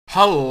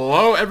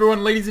Hello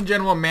everyone, ladies and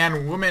gentlemen,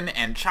 man, woman,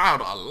 and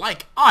child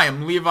alike. I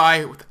am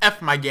Levi with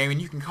F My Game,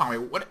 and you can call me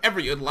whatever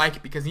you'd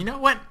like, because you know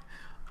what?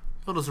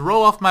 It'll just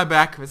roll off my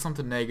back if it's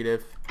something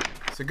negative.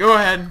 So go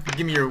ahead and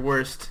give me your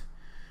worst.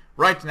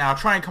 Right now,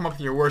 try and come up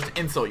with your worst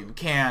insult you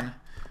can.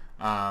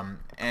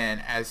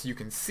 And as you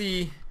can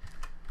see,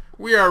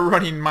 we are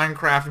running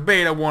Minecraft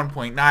Beta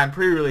 1.9,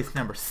 pre-release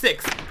number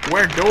 6,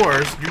 where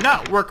doors do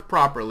not work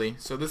properly.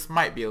 So this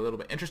might be a little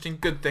bit interesting.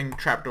 Good thing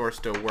trapdoors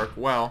still work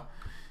well.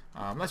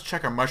 Let's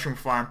check our mushroom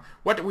farm.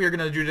 What we are going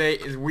to do today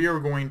is we are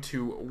going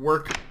to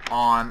work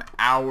on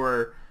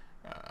our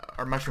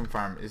mushroom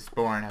farm is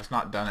boring, has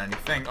not done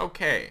anything.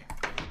 Okay.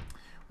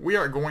 We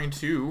are going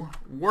to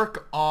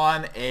work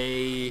on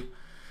a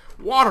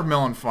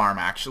watermelon farm,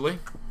 actually.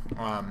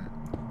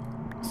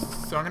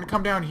 So I'm going to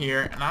come down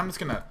here, and I'm just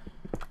going to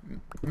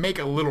make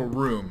a little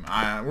room.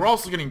 We're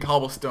also getting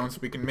cobblestone so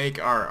we can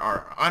make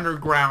our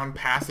underground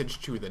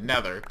passage to the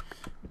nether.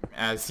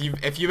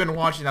 If you've been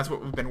watching, that's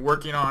what we've been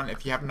working on.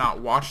 If you have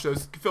not watched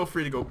those, feel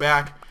free to go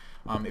back.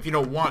 If you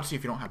don't want to,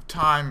 if you don't have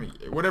time,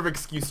 whatever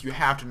excuse you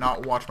have to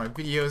not watch my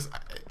videos,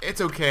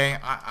 it's okay.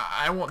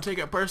 I won't take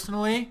it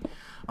personally.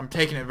 I'm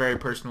taking it very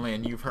personally,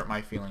 and you've hurt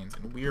my feelings.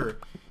 And we're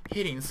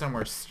hitting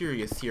somewhere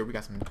serious here. We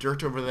got some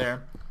dirt over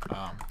there.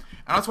 I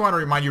also want to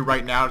remind you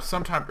right now,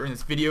 sometime during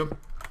this video,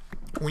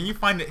 when you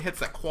find it hits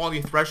that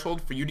quality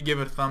threshold for you to give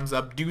it a thumbs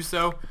up, do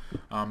so.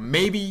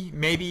 Maybe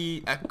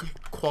that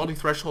quality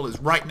threshold is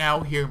right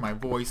now. Hear my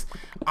voice.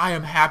 I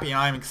am happy and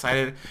I am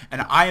excited,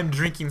 and I am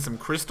drinking some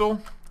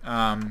crystal.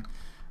 Oh,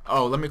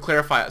 let me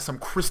clarify. Some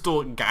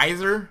crystal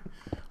geyser,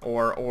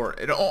 or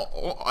it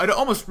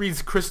almost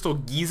reads crystal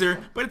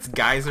geyser, but it's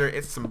geyser.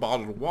 It's some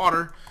bottled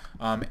water,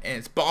 and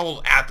it's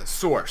bottled at the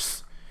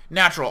source.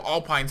 Natural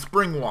alpine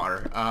spring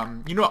water.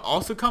 You know what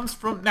also comes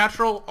from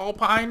natural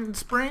alpine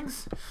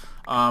springs?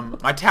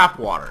 My tap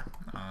water.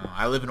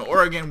 I live in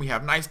Oregon. We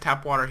have nice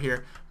tap water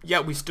here,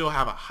 yet we still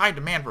have a high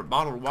demand for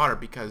bottled water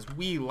because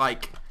we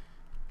like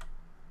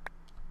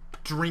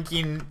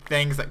drinking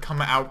things that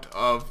come out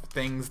of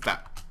things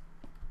that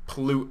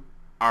pollute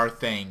our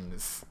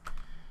things.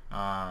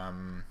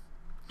 Yeah,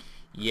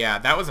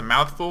 that was a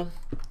mouthful,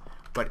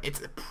 but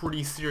it's a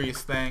pretty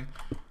serious thing.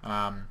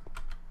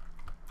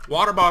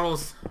 Water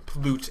bottles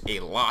pollute a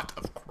lot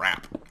of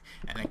crap,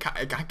 and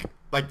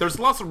like there's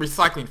lots of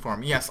recycling for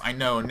them. Yes, I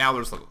know. Now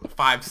there's like a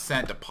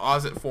 5-cent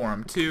deposit for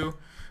them too,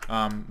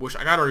 which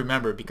I gotta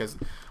remember because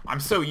I'm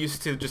so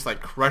used to just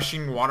like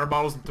crushing water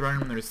bottles and throwing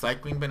them in the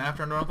recycling bin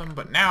after I'm done with them.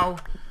 But now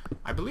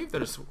I believe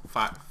there's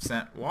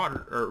 5-cent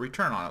water or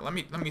return on it. Let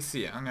me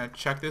see it. I'm gonna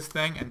check this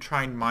thing and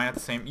try and mine at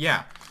the same.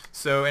 Yeah.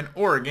 So in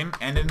Oregon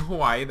and in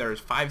Hawaii, there's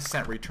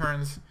 5-cent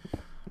returns.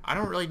 I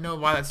don't really know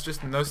why that's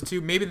just in those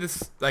two. Maybe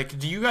this, like,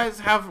 do you guys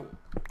have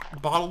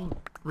bottle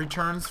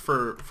returns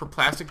for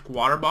plastic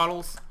water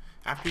bottles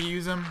after you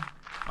use them?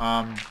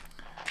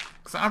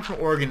 Because I'm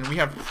from Oregon, we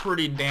have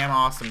pretty damn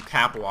awesome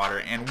tap water,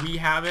 and we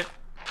have it.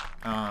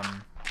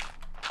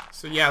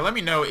 So yeah, let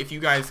me know if you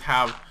guys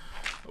have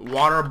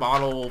water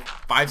bottle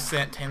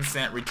 5-cent,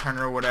 10-cent return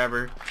or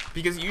whatever.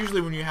 Because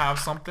usually when you have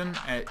something,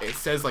 it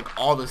says like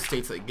all the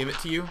states that give it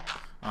to you.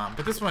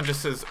 But this one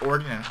just says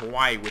Oregon and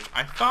Hawaii, which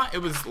I thought it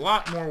was a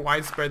lot more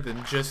widespread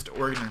than just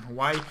Oregon and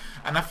Hawaii.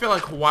 And I feel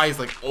like Hawaii's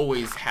like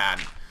always had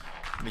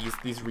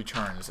these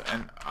returns.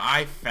 And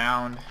I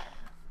found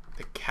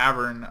the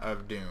Cavern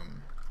of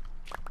Doom.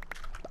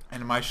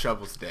 And my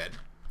shovel's dead.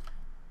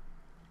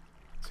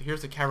 So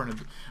here's the Cavern of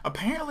Doom.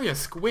 Apparently a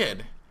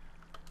squid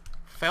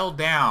fell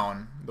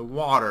down the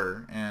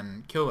water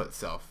and killed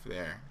itself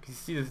there. You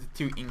see the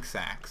two ink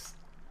sacs.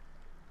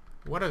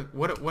 What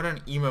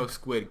an emo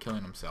squid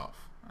killing himself.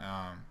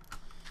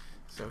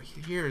 So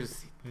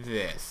here's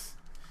this,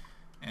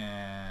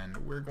 and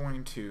we're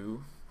going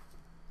to,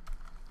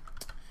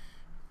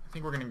 I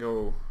think we're gonna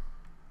go,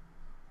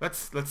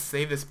 let's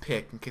save this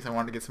pick in case I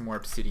want to get some more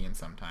obsidian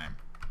sometime.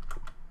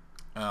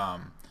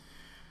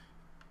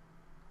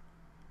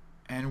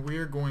 And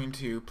we're going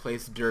to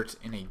place dirt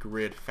in a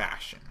grid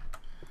fashion.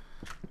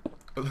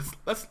 But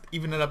let's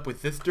even it up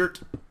with this dirt.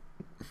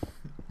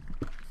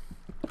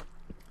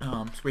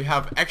 So we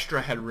have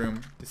extra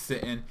headroom to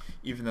sit in,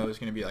 even though there's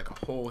going to be like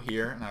a hole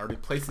here, and I already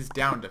placed this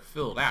down to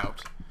fill it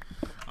out.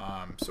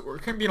 So we're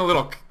kind of being a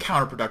little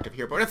counterproductive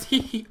here, but it's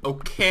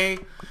okay,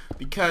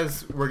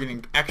 because we're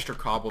getting extra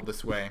cobbled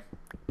this way.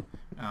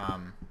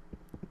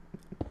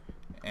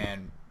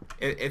 And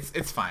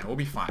it's fine. We'll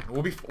be fine.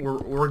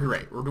 We're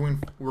great. We're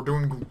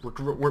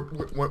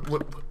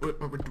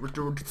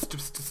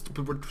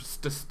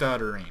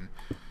stuttering,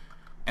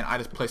 and I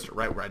just placed it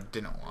right where I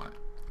didn't want it.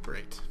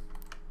 Great.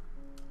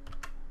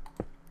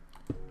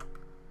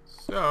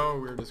 So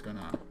we're just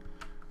gonna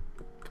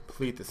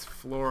complete this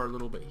floor a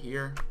little bit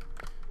here.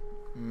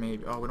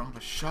 Maybe, oh, we don't have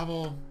a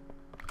shovel.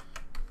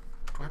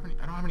 I don't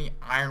have any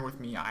iron with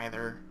me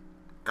either.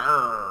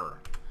 Grrr.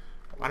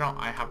 Why don't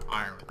I have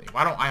iron with me?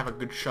 Why don't I have a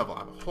good shovel? I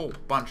have a whole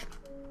bunch of.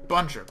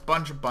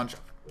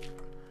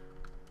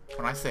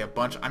 When I say a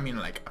bunch, I mean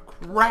like a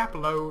crap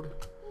load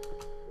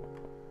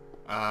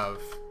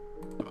of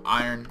of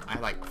iron. I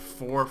have like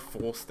 4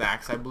 full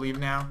stacks, I believe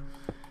now.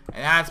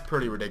 And that's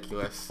pretty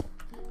ridiculous.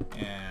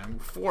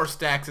 And 4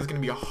 stacks is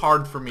going to be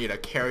hard for me to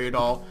carry it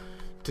all,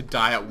 to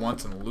die at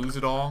once and lose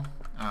it all.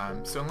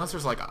 So unless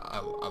there's like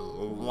a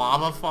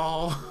lava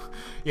fall.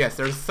 Yes,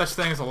 there's such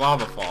thing as a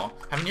lava fall.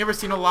 Haven't you ever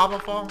seen a lava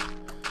fall?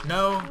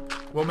 No?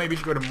 Well, maybe you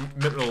should go to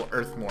Middle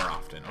Earth more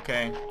often,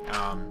 okay?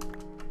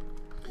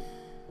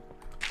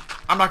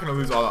 I'm not going to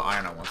lose all the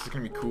iron at once. It's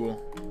going to be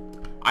cool.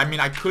 I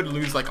mean, I could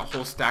lose like a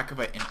whole stack of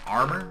it in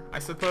armor, I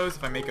suppose,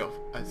 if I make a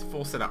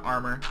full set of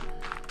armor.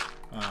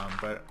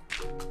 But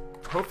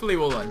hopefully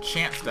we'll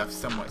enchant stuff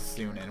somewhat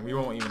soon, and we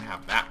won't even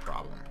have that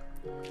problem.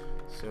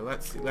 So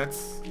let's see.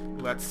 Let's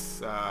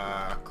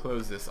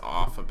close this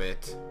off a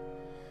bit.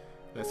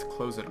 Let's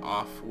close it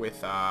off with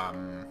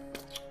some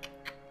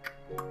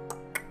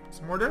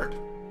more dirt.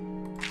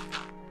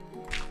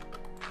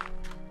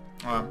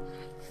 And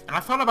I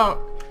thought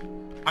about,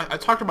 I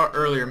talked about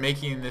earlier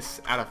making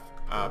this out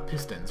of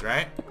pistons,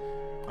 right?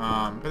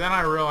 But then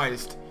I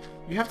realized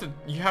you have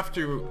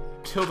to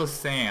till the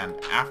sand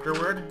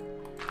afterward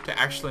to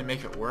actually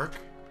make it work.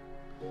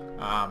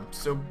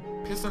 So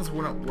pistons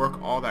wouldn't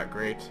work all that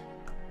great.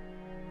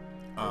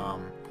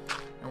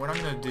 And what I'm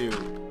gonna do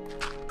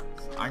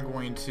is I'm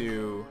going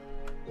to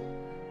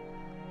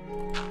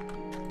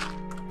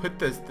put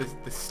the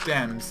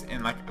stems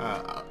in like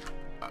a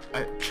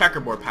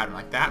checkerboard pattern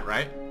like that,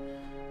 right?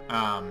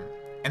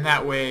 And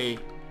that way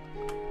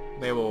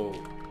they will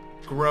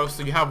grow.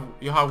 So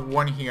you'll have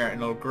one here,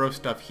 and it'll grow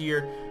stuff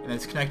here, and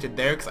it's connected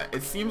there. Because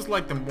it seems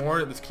like the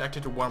more it's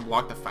connected to one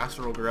block, the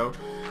faster it'll grow.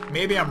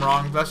 Maybe I'm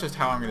wrong, but that's just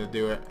how I'm gonna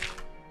do it.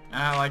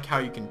 And I like how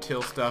you can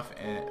till stuff,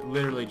 and it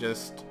literally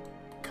just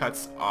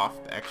cuts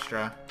off the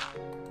extra.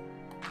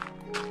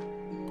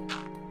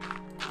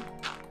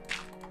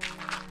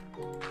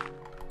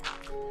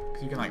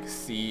 Because you can like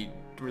see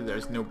where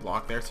there's no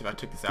block there. So if I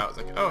took this out, it's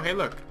like, oh hey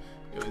look,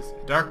 it was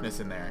darkness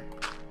in there.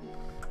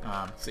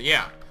 So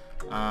yeah.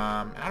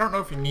 I don't know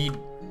if you need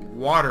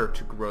water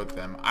to grow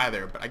them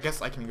either, but I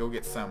guess I can go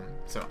get some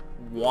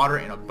water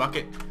in a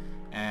bucket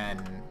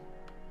and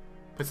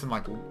put some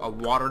like a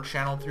water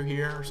channel through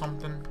here or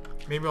something.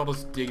 Maybe I'll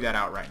just dig that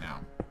out right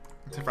now.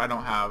 Except for I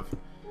don't have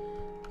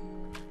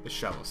the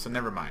shovel, so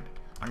never mind.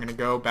 I'm gonna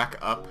go back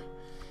up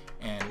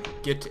and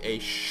get a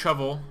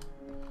shovel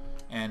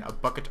and a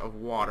bucket of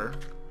water.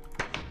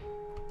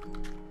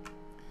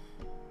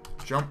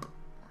 Jump.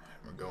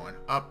 We're going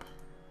up.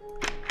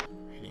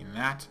 Hitting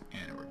that,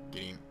 and we're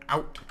getting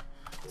out.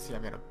 See,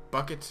 I've got a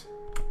bucket.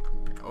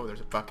 Oh,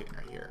 there's a bucket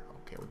right here.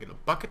 Okay, we'll get a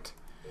bucket,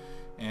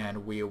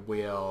 and we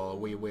will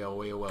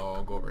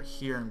go over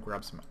here and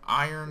grab some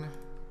iron.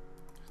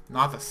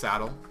 Not the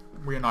saddle.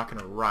 We're not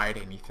going to ride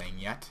anything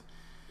yet,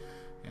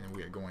 and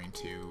we are going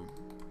to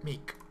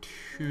make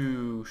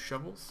 2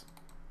 shovels.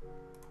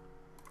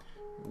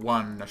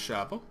 1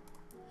 shovel,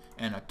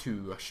 and a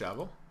 2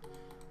 shovel,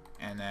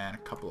 and then a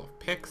couple of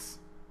picks.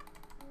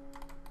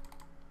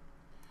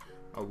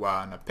 A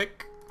 1 a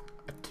pick,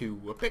 a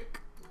 2 a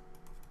pick.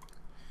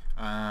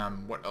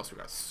 What else we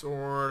got?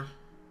 Sword.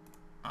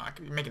 I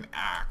could make an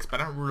axe,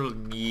 but I don't really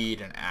need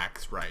an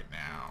axe right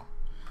now.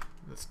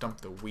 Let's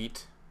dump the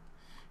wheat.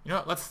 You know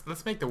what?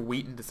 Let's make the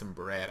wheat into some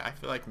bread. I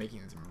feel like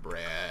making some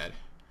bread.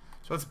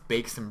 So let's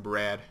bake some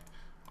bread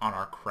on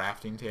our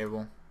crafting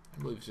table.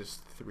 I believe it's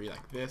just 3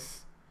 like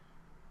this.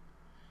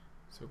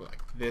 So we'll go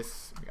like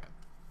this. We got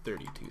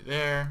 32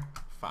 there,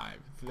 5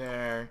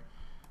 there,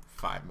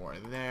 5 more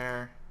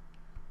there.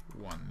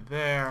 1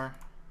 there,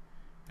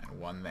 and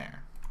 1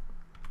 there.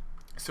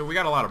 So we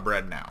got a lot of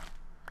bread now.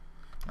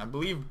 And I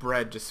believe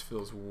bread just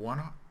fills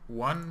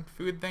one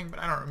food thing, but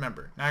I don't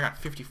remember. Now I got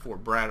 54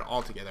 bread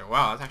altogether.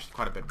 Wow, that's actually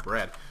quite a bit of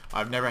bread.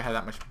 I've never had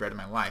that much bread in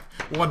my life.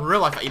 Well, in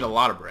real life I eat a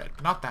lot of bread,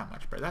 but not that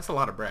much bread. That's a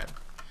lot of bread.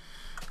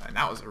 And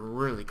that was a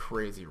really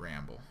crazy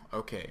ramble.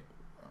 Okay.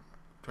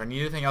 Do I need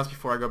anything else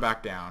before I go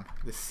back down?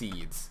 The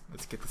seeds.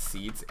 Let's get the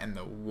seeds and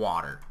the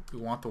water. We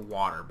want the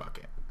water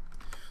bucket.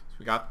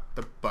 We got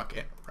the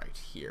bucket right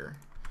here.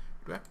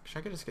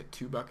 Should I just get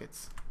 2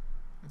 buckets?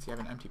 Let's see, I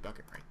have an empty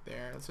bucket right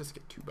there. Let's just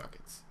get 2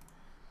 buckets.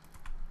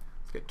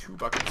 Let's get 2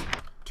 buckets.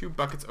 2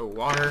 buckets of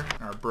water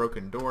in our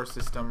broken door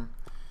system.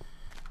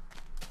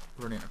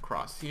 Running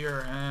across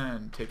here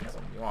and taking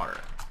some water.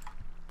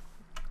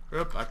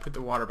 Oop, I put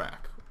the water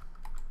back.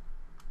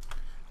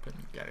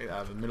 Got it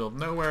out of the middle of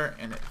nowhere,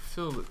 and it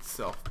filled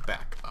itself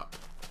back up.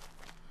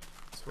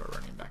 So we're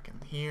running back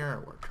in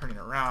here. We're turning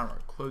around. We're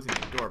closing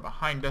the door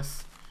behind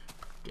us.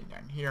 Getting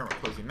down here, we're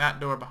closing that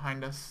door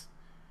behind us.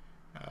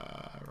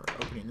 We're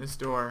opening this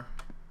door.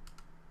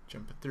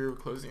 Jumping through,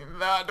 closing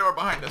that door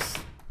behind us.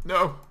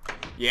 No!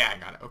 Yeah, I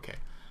got it. Okay.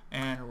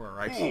 And we're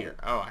right here.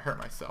 Oh, I hurt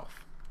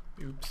myself.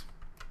 Oops.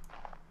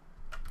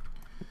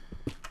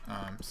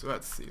 So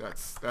let's see.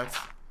 Let's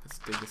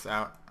dig this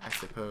out, I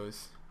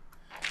suppose.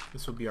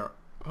 This will be our...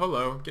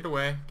 Hello. Get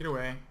away. Get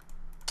away.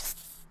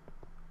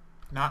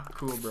 Not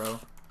cool, bro.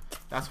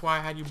 That's why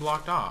I had you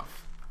blocked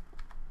off.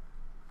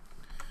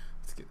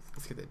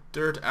 Let's get the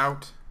dirt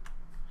out,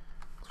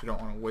 because we don't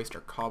want to waste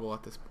our cobble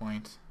at this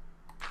point.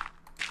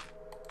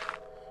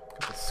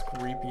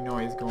 creepy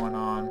noise going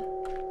on.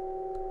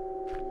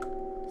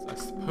 So I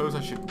suppose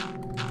I should,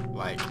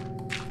 like,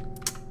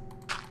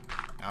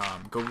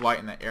 go light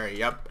in that area.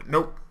 Yep.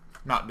 Nope.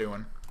 Not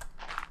doing.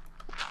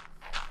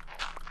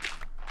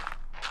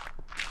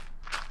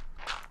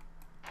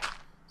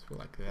 So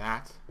like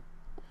that.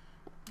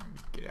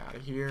 Get out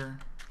of here.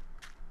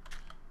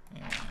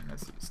 And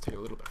let's just take a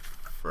little bit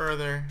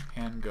further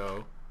and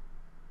go.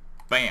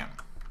 Bam.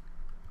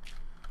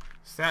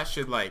 So that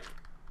should like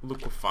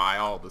liquefy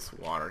all this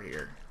water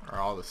here, or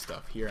all this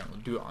stuff here, and we'll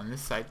do it on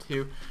this side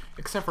too.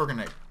 Except we're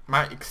gonna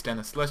might extend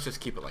this. Let's just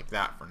keep it like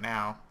that for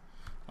now.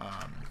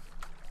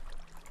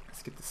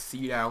 Let's get the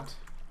seed out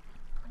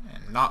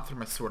and not throw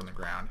my sword on the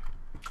ground,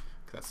 because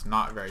that's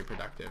not very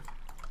productive.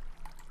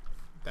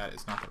 That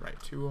is not the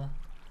right tool.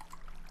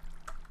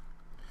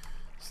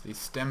 So these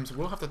stems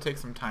will have to take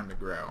some time to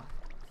grow.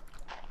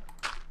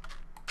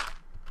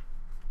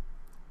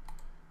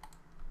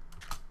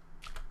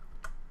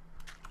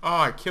 Oh,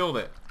 I killed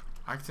it.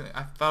 I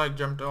thought I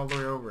jumped all the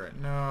way over it.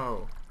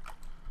 No.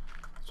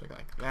 So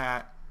like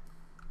that.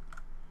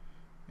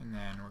 And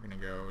then we're going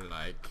to go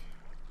like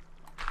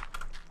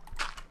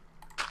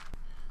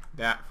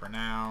that for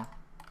now.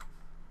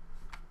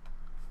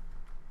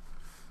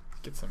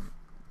 Let's get some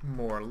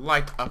more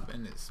light up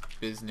in this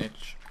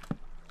business.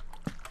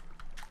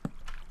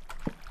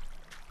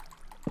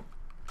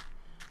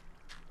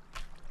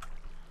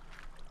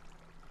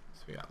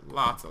 So we got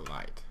lots of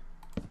light.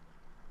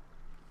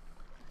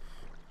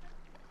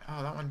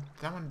 Oh,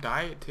 that one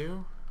died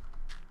too?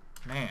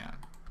 Man.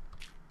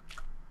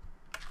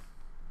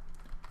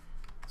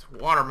 This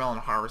watermelon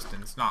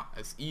harvesting is not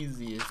as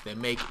easy as they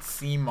make it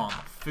seem on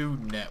the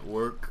Food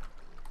Network.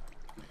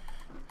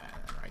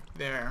 And right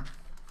there.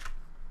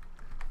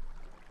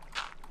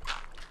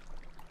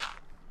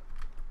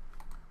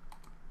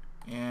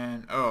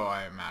 And, oh,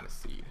 I am out of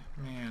seed.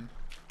 Man.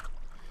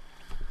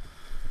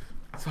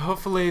 So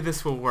hopefully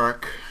this will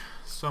work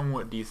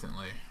somewhat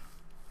decently.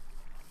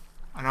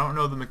 I don't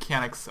know the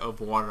mechanics of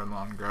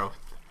watermelon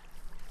growth.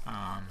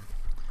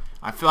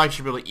 I feel like I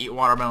should be able to eat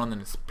watermelon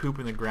and just poop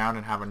in the ground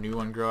and have a new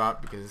one grow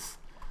out, because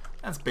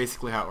that's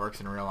basically how it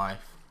works in real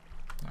life.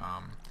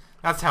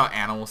 That's how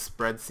animals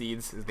spread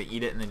seeds, is they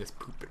eat it and they just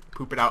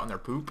poop it out in their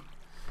poop,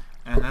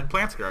 and then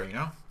plants grow, you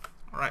know?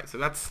 Alright, so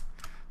that's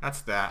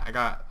that. I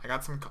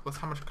got some,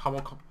 how much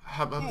cobble,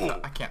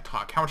 I can't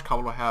talk. How much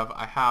cobble do I have?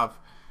 I have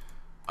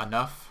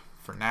enough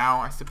for now,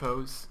 I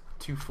suppose.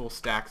 2 full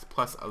stacks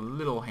plus a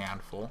little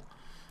handful.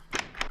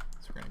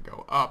 So we're going to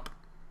go up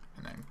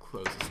and then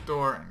close this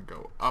door and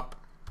go up.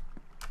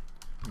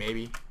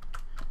 Maybe.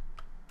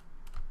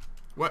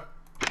 What?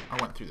 I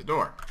went through the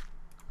door.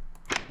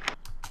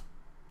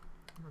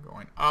 We're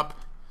going up.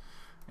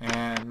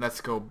 And let's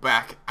go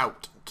back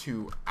out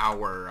to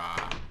our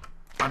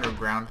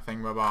underground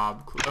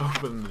thingamabob.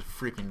 Open the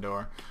freaking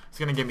door. It's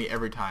going to give me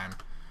every time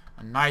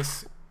a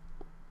nice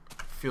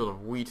field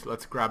of wheat.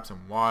 Let's grab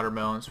some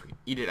watermelons. We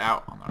eat it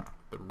out on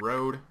the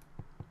road.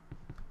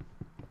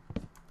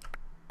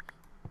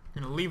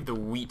 I'm gonna leave the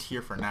wheat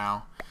here for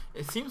now.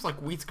 It seems like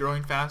wheat's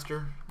growing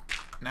faster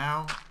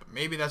now, but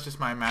maybe that's just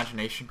my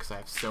imagination because I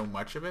have so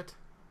much of it.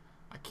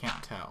 I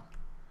can't tell.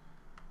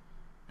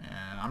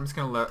 And I'm just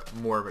gonna let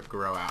more of it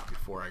grow out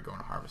before I go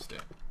and harvest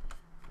it.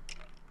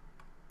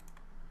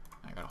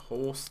 I got a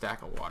whole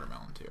stack of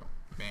watermelon too.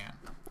 Man,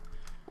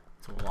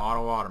 it's a lot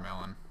of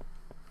watermelon.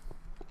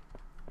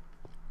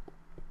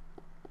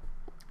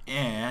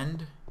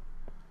 And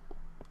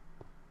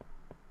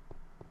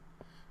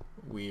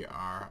we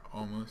are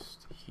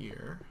almost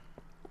here.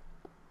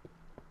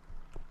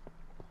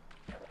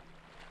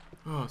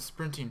 Oh,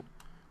 sprinting.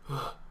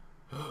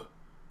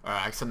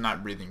 Except I'm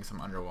not breathing because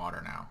I'm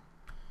underwater now.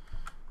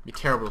 It'd be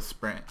terrible to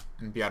sprint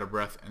and be out of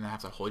breath and then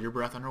have to hold your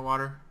breath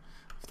underwater.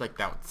 I feel like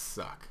that would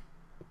suck.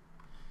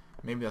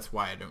 Maybe that's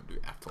why I don't do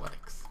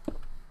athletics.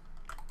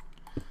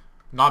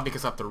 Not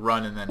because I have to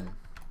run and then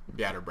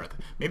be out of breath.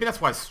 Maybe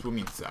that's why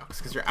swimming sucks,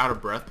 because you're out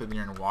of breath but then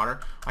you're in water.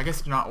 I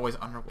guess you're not always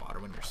underwater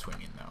when you're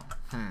swimming though.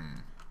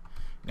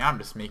 Now I'm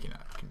just making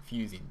up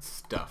confusing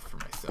stuff for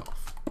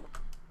myself.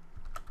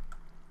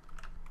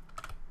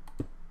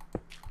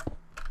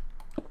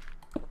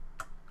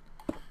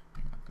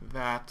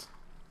 That.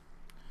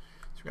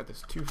 So we got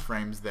those 2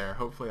 frames there.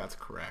 Hopefully that's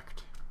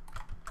correct.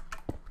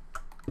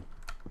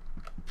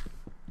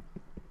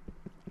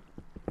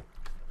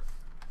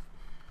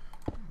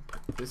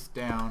 Put this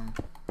down.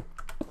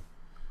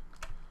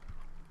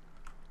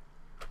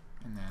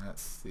 And then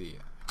let's see.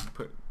 I'm gonna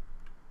put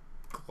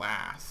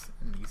glass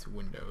in these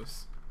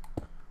windows.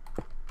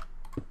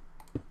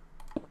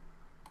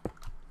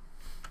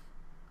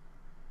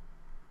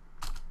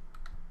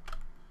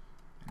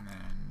 And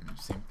then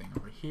same thing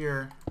over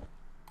here.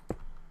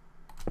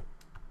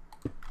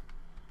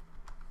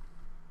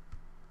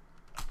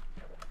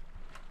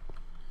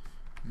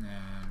 And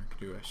then we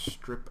can do a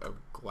strip of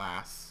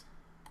glass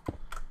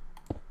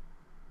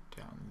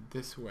down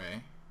this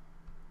way.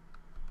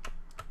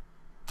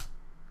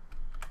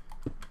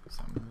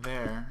 Some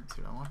there.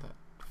 So I want that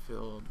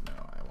filled. No,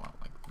 I want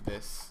like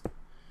this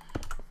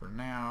for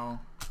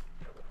now.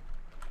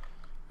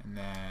 And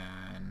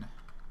then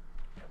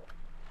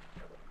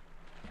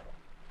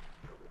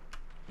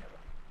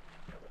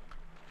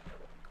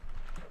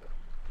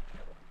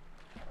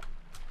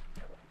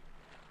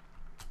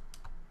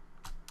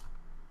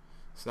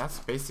so that's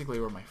basically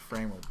where my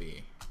frame will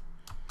be.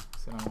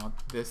 So I want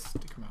this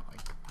to come out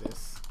like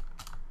this.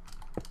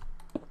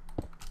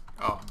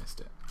 Oh, I missed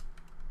it.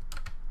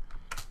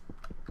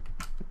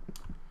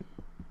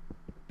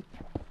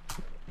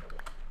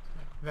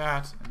 Like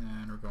that, and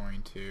then we're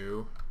going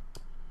to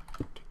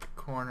take the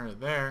corner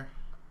there.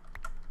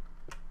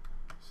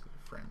 So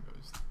the frame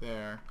goes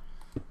there.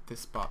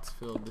 This spot's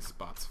filled, this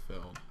spot's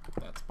filled,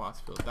 that spot's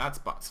filled, that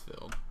spot's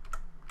filled.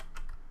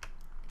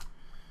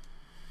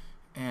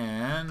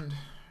 And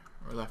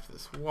we're left with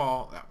this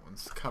wall. That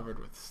one's covered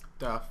with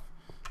stuff.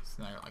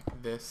 So now you're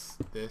like this,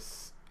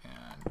 this,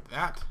 and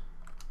that.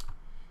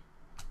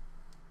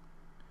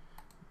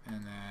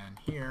 And then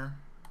here,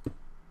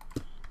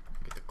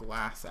 get the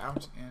glass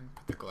out and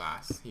put the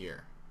glass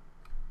here.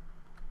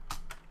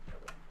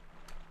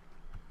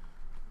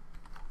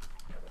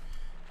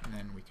 And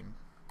then we can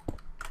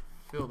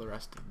fill the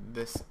rest of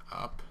this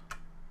up.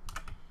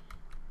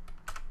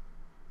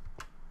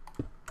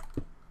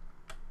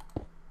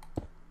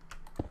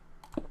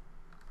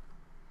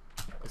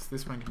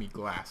 This one can be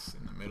glass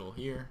in the middle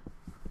here.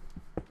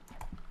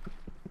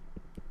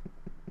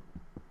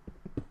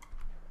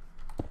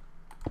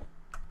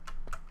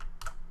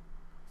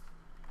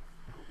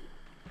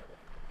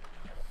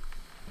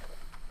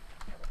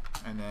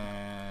 And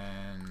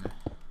then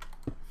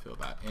fill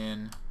that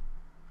in.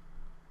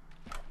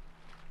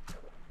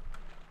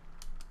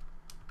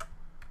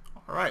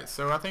 Alright,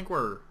 so I think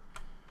we're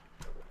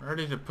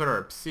ready to put our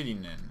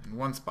obsidian in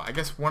one spot. I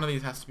guess one of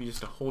these has to be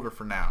just a holder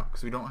for now,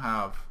 because we don't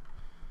have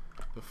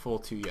the full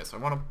two yet. So I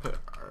want to put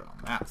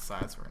on that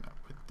side, so we're going to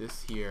put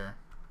this here.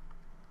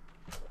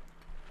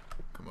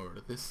 Come over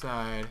to this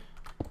side.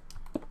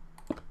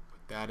 Put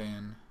that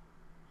in.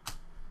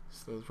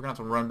 So we're going to have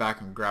to run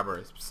back and grab our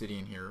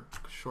obsidian here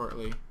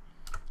shortly.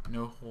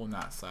 No hole in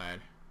that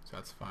side, so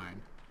that's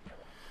fine.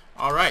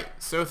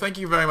 Alright, so thank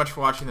you very much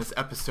for watching this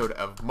episode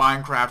of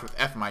Minecraft with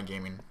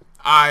FMyGaming.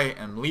 I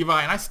am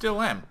Levi, and I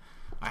still am.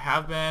 I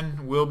have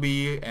been, will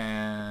be,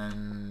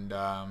 and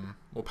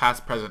well,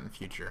 past, present, and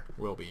future.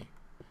 Will be.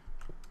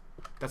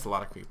 That's a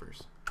lot of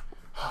creepers.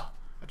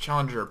 A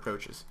challenger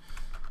approaches.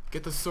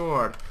 Get the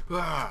sword.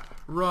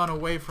 Run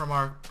away from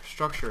our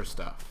structure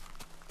stuff.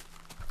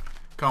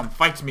 Come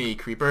fight me,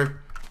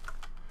 creeper.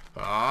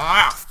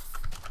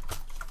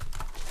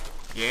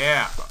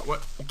 Yeah.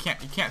 What? You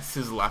can't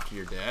sizzle after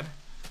you're dead.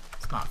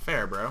 It's not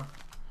fair, bro.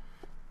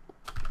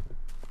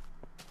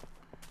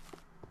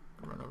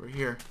 Run over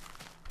here.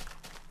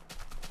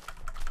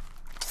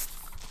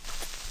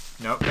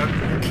 Nope, nope.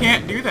 You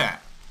can't do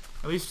that.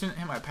 At least you didn't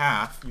hit my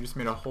path. You just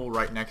made a hole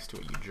right next to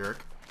it, you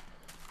jerk.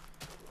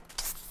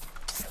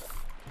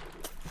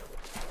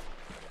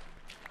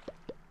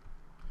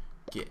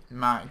 Get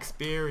my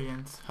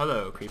experience.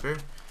 Hello, creeper.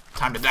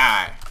 Time to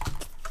die.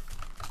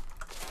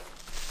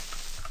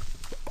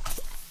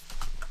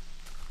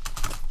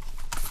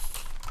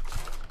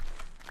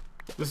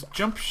 Does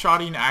jump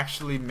shotting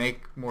actually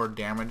make more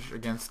damage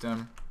against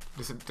him?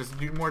 Does it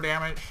do more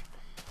damage?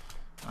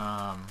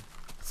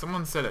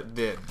 Someone said it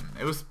did.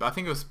 It was, I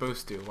think it was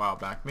supposed to a while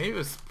back. Maybe it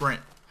was sprint,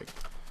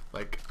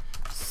 like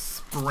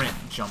sprint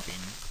jumping.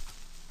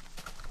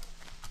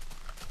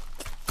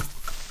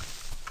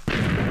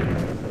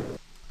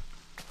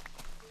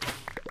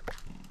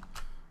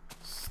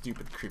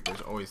 Stupid creepers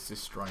always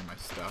destroying my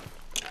stuff.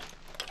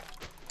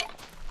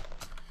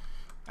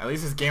 At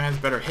least this game has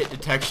better hit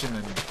detection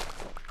than.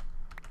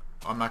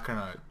 I'm not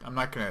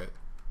gonna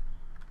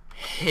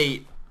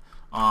hate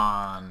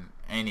on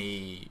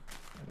any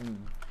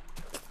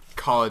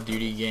Call of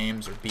Duty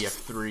games or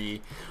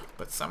BF3,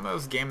 but some of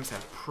those games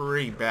have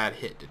pretty bad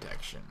hit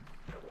detection,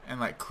 and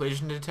like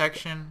collision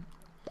detection,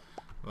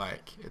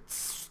 like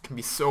can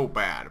be so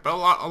bad. But a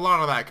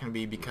lot of that can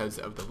be because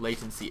of the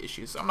latency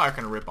issues. So I'm not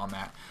gonna rip on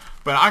that.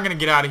 But I'm gonna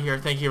get out of here.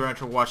 Thank you very much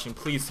for watching.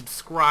 Please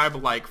subscribe,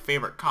 like,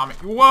 favorite,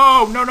 comment.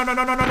 Whoa! No, no, no,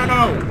 no, no, no, no,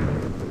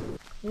 no!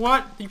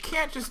 What? You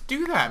can't just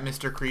do that,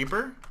 Mr.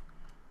 Creeper.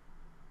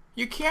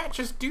 You can't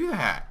just do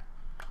that.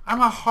 I'm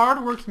a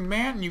hard-working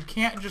man, and you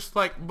can't just,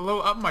 like,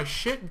 blow up my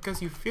shit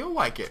because you feel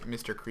like it,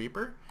 Mr.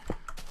 Creeper.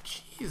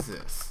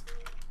 Jesus.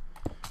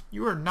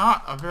 You are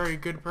not a very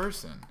good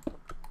person.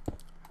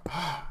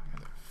 I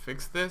gotta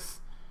fix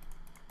this.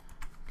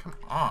 Come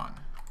on.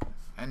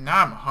 And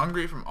now I'm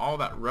hungry from all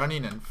that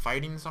running and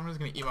fighting, so I'm just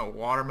gonna eat my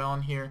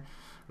watermelon here.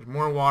 There's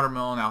more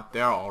watermelon out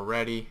there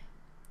already.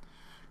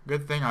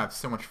 Good thing I have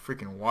so much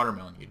freaking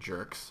watermelon, you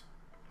jerks.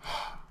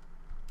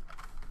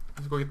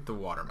 Let's go get the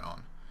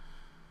watermelon.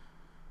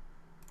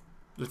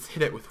 Let's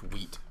hit it with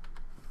wheat.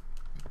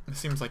 It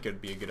seems like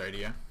it'd be a good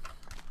idea.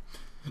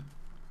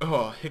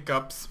 Oh,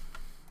 hiccups.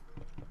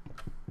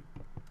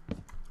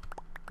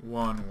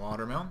 1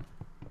 watermelon.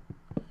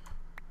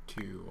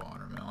 2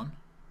 watermelon.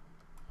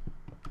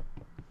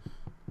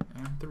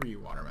 And 3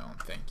 watermelon.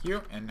 Thank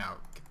you. And now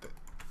get the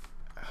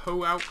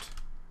hoe out.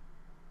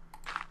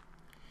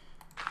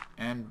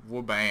 And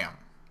wha-bam.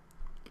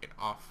 Get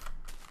off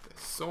the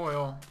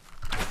soil.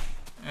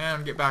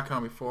 And get back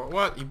home before...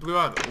 What? You blew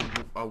out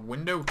a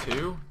window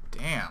too?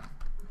 Damn.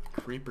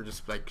 Creeper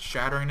just like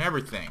shattering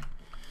everything.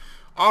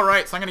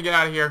 Alright, so I'm gonna get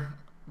out of here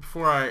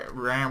before I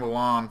ramble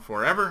on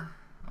forever.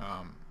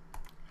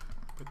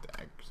 Put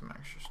some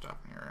extra stuff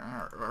in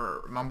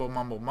here. Mumble,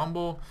 mumble,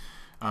 mumble.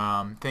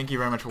 Thank you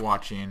very much for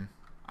watching.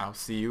 I'll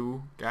see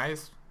you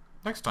guys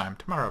next time.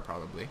 Tomorrow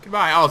probably.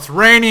 Goodbye. Oh, it's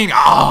raining.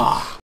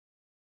 Ah!